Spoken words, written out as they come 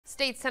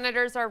State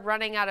senators are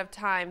running out of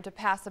time to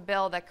pass a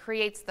bill that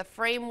creates the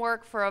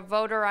framework for a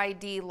voter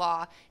ID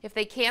law. If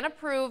they can't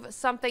approve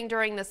something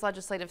during this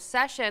legislative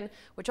session,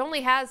 which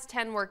only has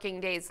 10 working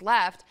days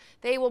left,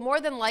 they will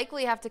more than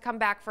likely have to come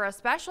back for a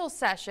special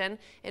session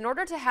in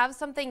order to have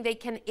something they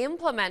can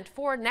implement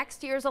for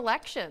next year's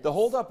election. The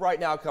holdup right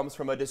now comes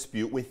from a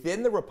dispute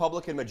within the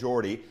Republican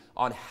majority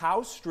on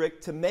how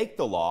strict to make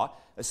the law,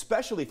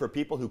 especially for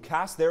people who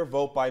cast their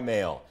vote by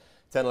mail.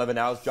 10:11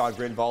 Now's John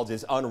Grinvalds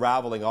is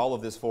unraveling all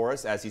of this for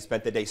us as he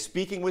spent the day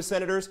speaking with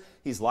senators.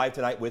 He's live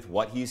tonight with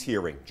what he's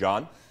hearing.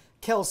 John?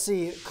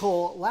 Kelsey,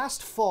 Cole,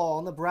 last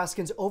fall,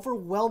 Nebraskans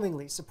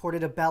overwhelmingly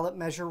supported a ballot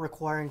measure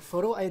requiring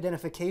photo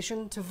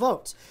identification to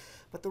vote.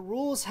 But the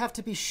rules have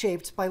to be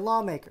shaped by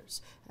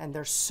lawmakers, and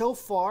they're so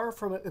far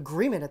from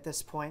agreement at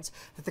this point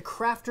that the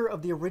crafter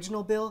of the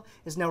original bill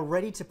is now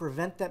ready to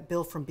prevent that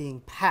bill from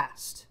being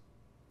passed.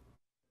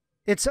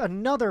 It's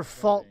another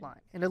fault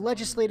line in a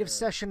legislative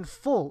session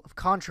full of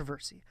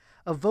controversy,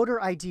 a voter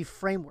ID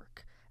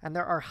framework, and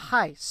there are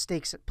high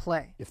stakes at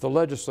play. If the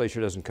legislature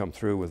doesn't come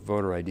through with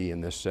voter ID in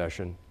this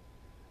session,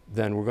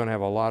 then we're going to have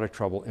a lot of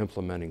trouble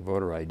implementing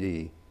voter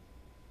ID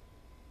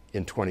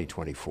in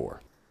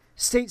 2024.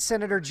 State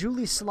Senator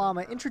Julie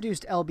Slama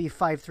introduced LB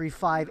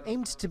 535,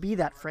 aimed to be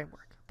that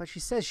framework, but she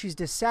says she's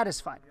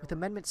dissatisfied with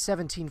Amendment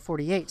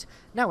 1748,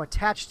 now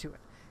attached to it,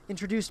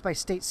 introduced by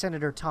State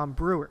Senator Tom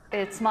Brewer.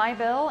 It's my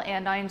bill,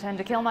 and I intend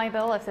to kill my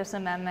bill if this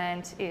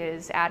amendment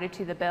is added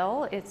to the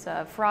bill. It's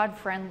a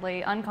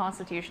fraud-friendly,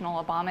 unconstitutional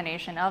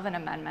abomination of an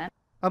amendment.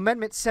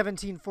 Amendment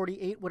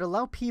 1748 would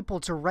allow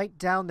people to write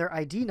down their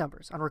ID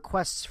numbers on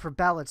requests for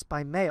ballots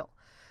by mail.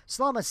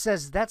 Slama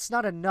says that's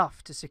not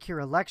enough to secure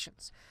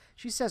elections.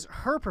 She says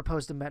her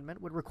proposed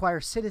amendment would require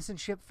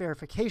citizenship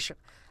verification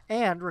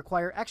and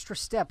require extra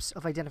steps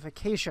of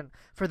identification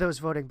for those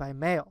voting by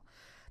mail.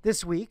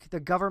 This week,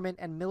 the Government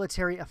and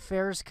Military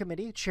Affairs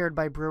Committee, chaired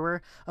by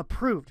Brewer,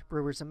 approved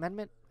Brewer's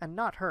amendment and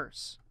not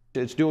hers.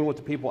 It's doing what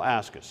the people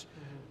ask us.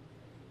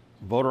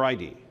 Voter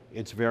ID.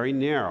 It's very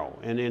narrow,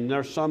 and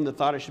there's some that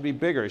thought it should be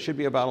bigger. It should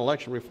be about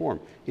election reform.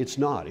 It's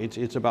not.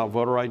 It's about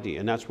voter ID,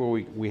 and that's where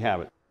we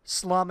have it.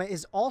 Slama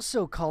is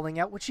also calling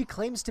out what she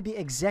claims to be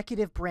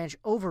executive branch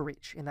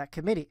overreach in that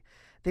committee.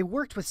 They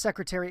worked with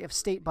Secretary of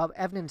State Bob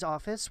Evans'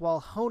 office while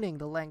honing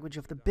the language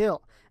of the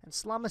bill, and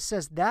Slama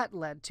says that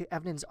led to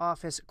Evans'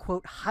 office,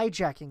 quote,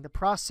 hijacking the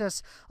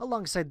process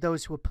alongside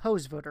those who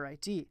oppose voter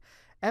ID.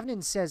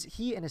 Evans says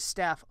he and his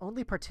staff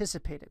only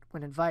participated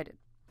when invited.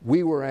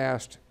 We were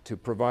asked to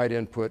provide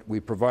input. We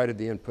provided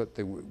the input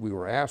that we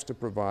were asked to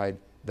provide.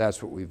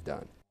 That's what we've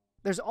done.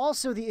 There's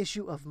also the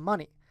issue of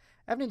money.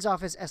 Evans'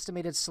 office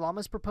estimated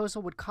Slama's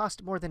proposal would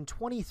cost more than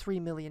 $23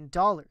 million,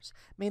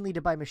 mainly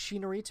to buy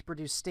machinery to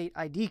produce state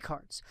ID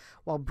cards,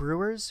 while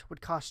Brewer's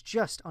would cost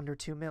just under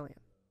 $2 million.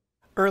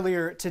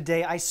 Earlier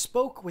today, I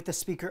spoke with the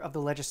Speaker of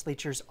the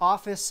Legislature's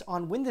office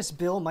on when this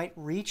bill might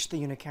reach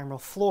the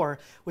unicameral floor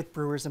with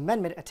Brewer's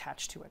amendment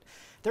attached to it.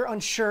 They're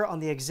unsure on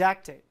the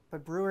exact date,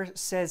 but Brewer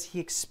says he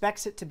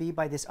expects it to be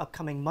by this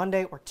upcoming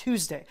Monday or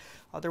Tuesday.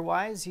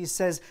 Otherwise, he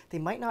says they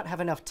might not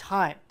have enough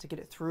time to get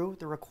it through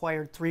the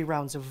required 3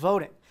 rounds of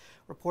voting.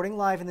 Reporting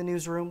live in the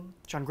newsroom,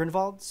 John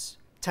Grinvalds,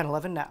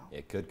 10:11 Now.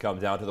 It could come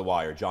down to the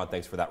wire. John,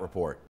 thanks for that report.